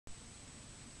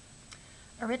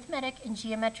Arithmetic and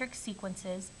geometric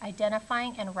sequences,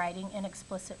 identifying and writing an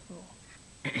explicit rule.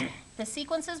 The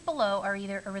sequences below are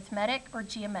either arithmetic or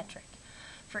geometric.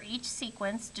 For each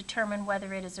sequence, determine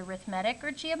whether it is arithmetic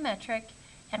or geometric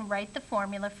and write the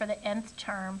formula for the nth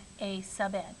term, a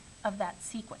sub n, of that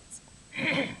sequence.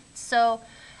 So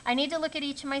I need to look at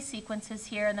each of my sequences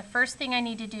here, and the first thing I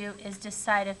need to do is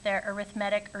decide if they're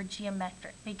arithmetic or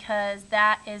geometric, because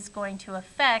that is going to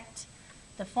affect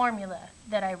the formula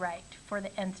that I write for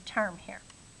the nth term here.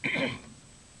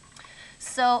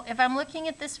 So if I'm looking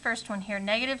at this first one here,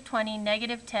 negative 20,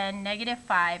 negative 10, negative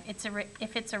 5,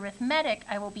 if it's arithmetic,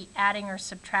 I will be adding or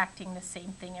subtracting the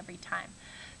same thing every time.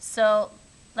 So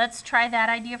let's try that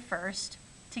idea first.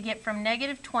 To get from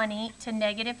negative 20 to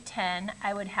negative 10,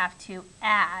 I would have to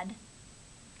add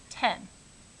 10.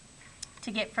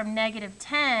 To get from negative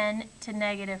 10 to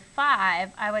negative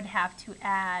 5, I would have to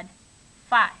add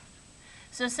 5.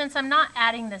 So since I'm not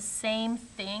adding the same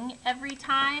thing every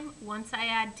time, once I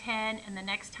add 10 and the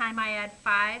next time I add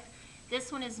 5,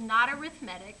 this one is not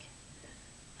arithmetic.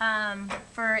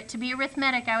 For it to be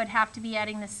arithmetic, I would have to be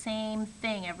adding the same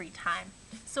thing every time.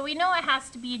 So we know it has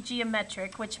to be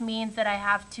geometric, which means that I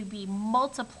have to be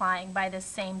multiplying by the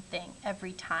same thing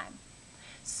every time.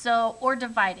 So, or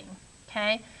dividing,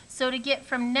 okay? So to get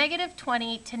from negative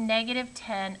 20 to negative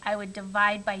 10, I would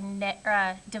divide by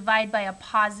a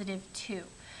positive 2.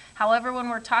 However, when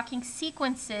we're talking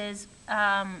sequences,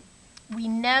 we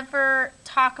never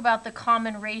talk about the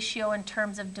common ratio in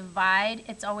terms of divide.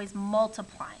 It's always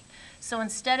multiplying. So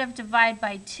instead of divide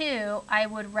by 2, I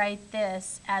would write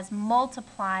this as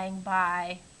multiplying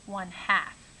by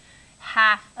 1/2.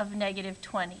 Half of negative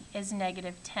 20 is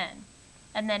negative 10.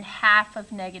 And then half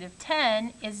of negative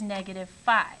 10 is negative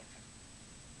 5.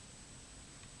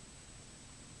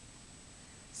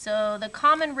 So the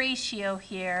common ratio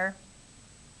here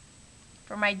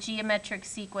for my geometric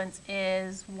sequence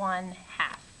is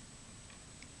 1/2.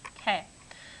 Okay,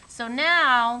 so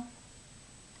now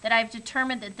that I've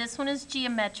determined that this one is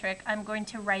geometric, I'm going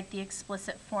to write the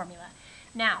explicit formula.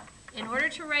 Now, in order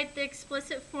to write the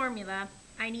explicit formula,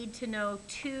 I need to know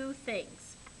two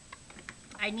things.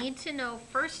 I need to know,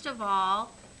 first of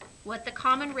all, what the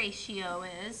common ratio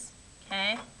is,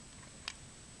 okay?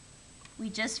 We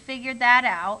just figured that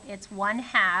out. It's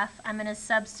 1/2. I'm going to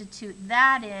substitute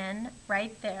that in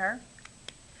right there.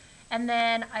 And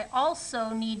then I also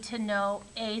need to know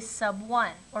a sub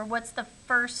 1, or what's the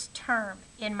first term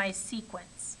in my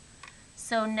sequence.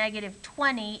 So negative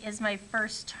 20 is my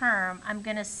first term. I'm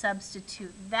going to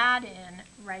substitute that in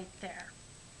right there.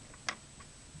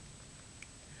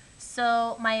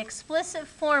 So my explicit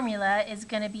formula is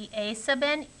going to be a sub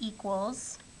n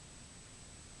equals,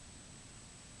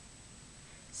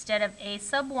 instead of a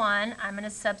sub 1, I'm going to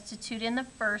substitute in the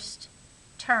first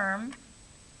term.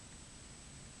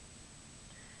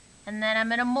 And then I'm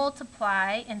going to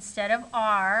multiply. Instead of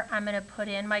r, I'm going to put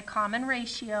in my common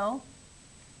ratio.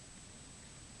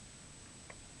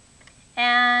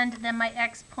 And then my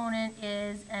exponent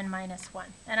is n minus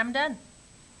 1. And I'm done.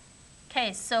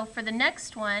 Okay, so for the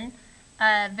next one,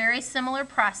 very similar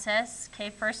process.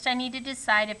 Okay, first I need to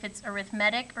decide if it's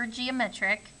arithmetic or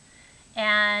geometric.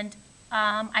 And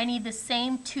I need the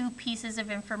same two pieces of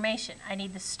information. I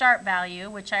need the start value,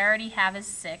 which I already have as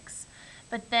 6.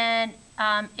 But then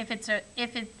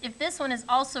if this one is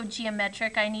also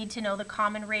geometric, I need to know the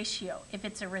common ratio. If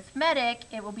it's arithmetic,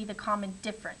 it will be the common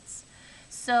difference.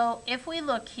 So if we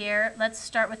look here, let's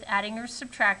start with adding or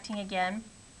subtracting again.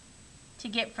 To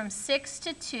get from 6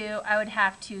 to 2, I would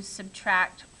have to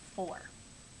subtract 4.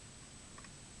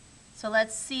 So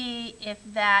let's see if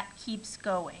that keeps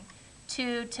going.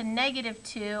 2 to negative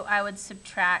 2, I would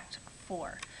subtract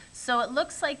 4. So it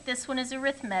looks like this one is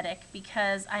arithmetic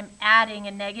because I'm adding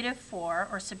a negative 4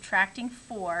 or subtracting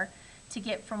 4 to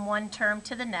get from one term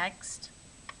to the next.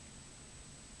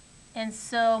 And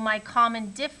so my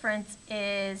common difference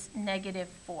is negative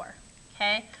 4.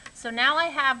 Okay? So now I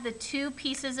have the two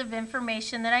pieces of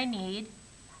information that I need.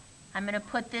 I'm going to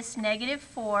put this negative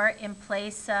 4 in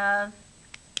place of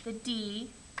the d,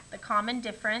 the common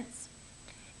difference.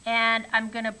 And I'm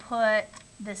going to put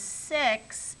the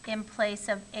 6 in place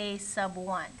of a sub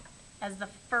 1 as the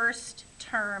first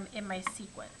term in my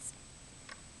sequence.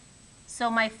 So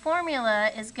my formula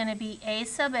is going to be a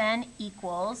sub n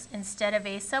equals, instead of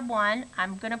a sub 1,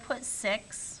 I'm going to put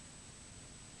 6.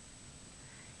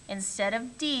 Instead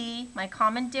of d, my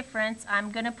common difference, I'm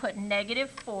going to put negative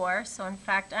 4. So in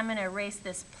fact, I'm going to erase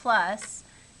this plus,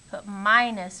 put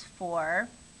minus 4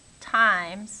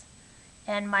 times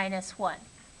n minus 1.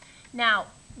 Now,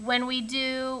 when we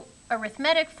do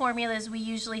arithmetic formulas, we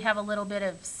usually have a little bit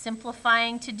of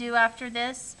simplifying to do after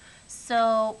this.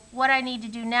 So what I need to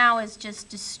do now is just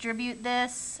distribute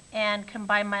this and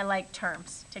combine my like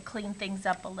terms to clean things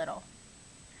up a little.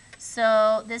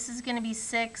 So this is going to be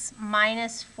 6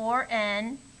 minus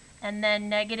 4n, and then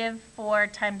negative 4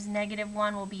 times negative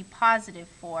 1 will be positive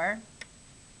 4.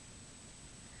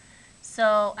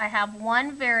 So I have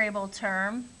one variable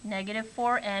term, negative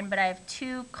 4n, but I have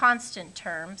two constant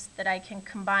terms that I can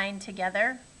combine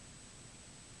together.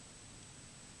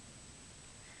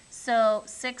 So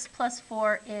 6 plus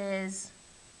 4 is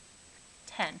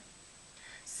 10.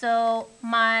 So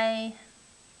my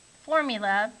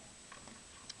formula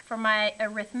for my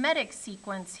arithmetic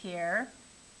sequence here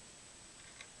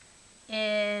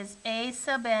is a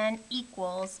sub n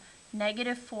equals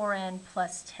negative 4n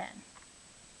plus 10.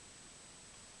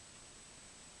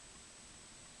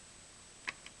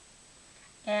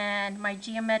 And my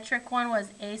geometric one was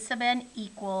a sub n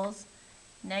equals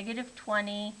negative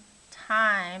 20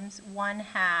 times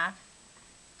 1/2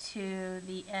 to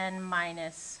the n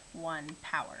minus 1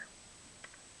 power.